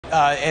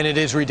and it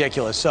is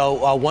ridiculous.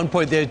 So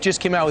they just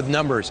came out with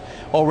numbers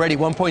already.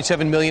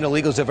 1.7 million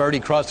illegals have already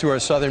crossed through our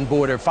southern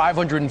border.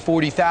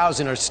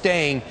 540,000 are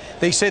staying.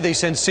 They say they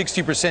send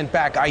 60%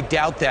 back. I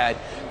doubt that.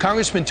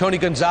 Congressman Tony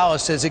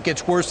Gonzales says it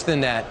gets worse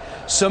than that.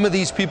 Some of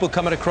these people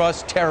coming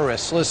across,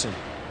 terrorists. Listen.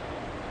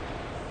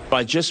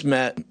 I just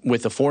met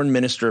with the foreign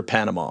minister of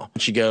Panama.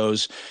 She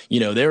goes, you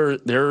know,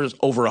 there's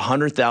over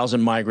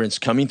 100,000 migrants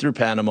coming through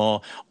Panama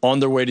on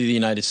their way to the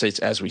United States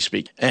as we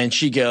speak. And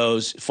she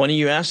goes, funny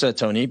you asked that,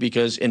 Tony,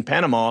 because in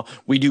Panama,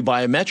 we do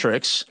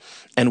biometrics,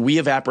 and we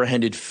have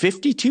apprehended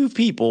 52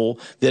 people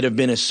that have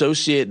been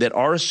that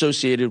are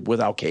associated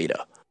with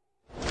Al-Qaeda.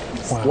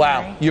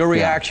 Wow. Your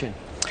reaction?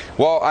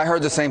 Well, I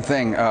heard the same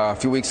thing a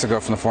few weeks ago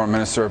from the foreign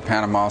minister of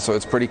Panama, so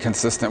it's pretty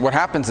consistent. What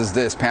happens is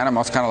this: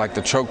 Panama's kind of like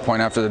the choke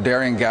point after the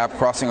Darien Gap,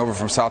 crossing over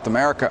from South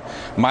America.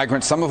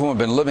 Migrants, some of whom have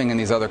been living in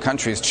these other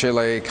countries,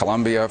 Chile,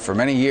 Colombia, for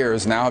many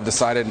years, now have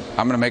decided,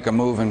 I'm going to make a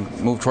move and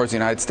move towards the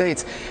United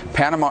States.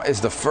 Panama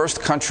is the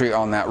first country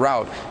on that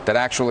route that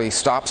actually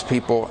stops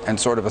people and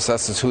sort of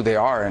assesses who they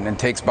are and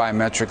takes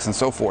biometrics and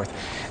so forth.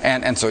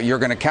 And so you're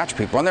going to catch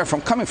people. And they're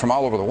coming from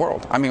all over the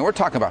world. I mean, we're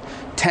talking about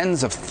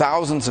tens of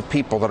thousands of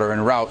people that are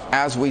en route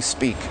as we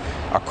speak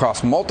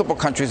across multiple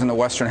countries in the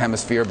Western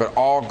Hemisphere, but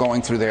all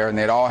going through there, and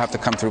they'd all have to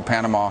come through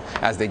Panama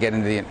as they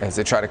as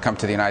they try to come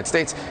to the United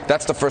States.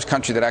 That's the first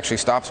country that actually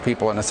stops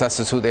people and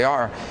assesses who they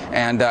are,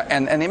 and the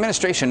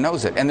administration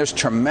knows it, and there's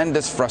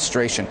tremendous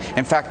frustration.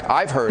 In fact,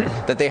 I've heard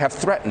that they have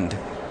threatened,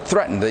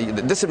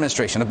 this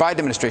administration, the Biden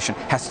administration,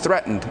 has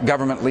threatened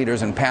government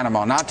leaders in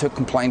Panama not to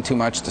complain too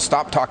much, to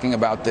stop talking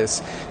about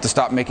this, to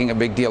stop making a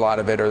big deal out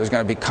of it, or there's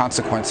going to be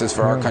consequences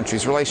for our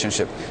country's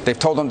relationship. They've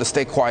told them to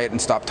stay quiet and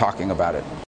stop talking about it.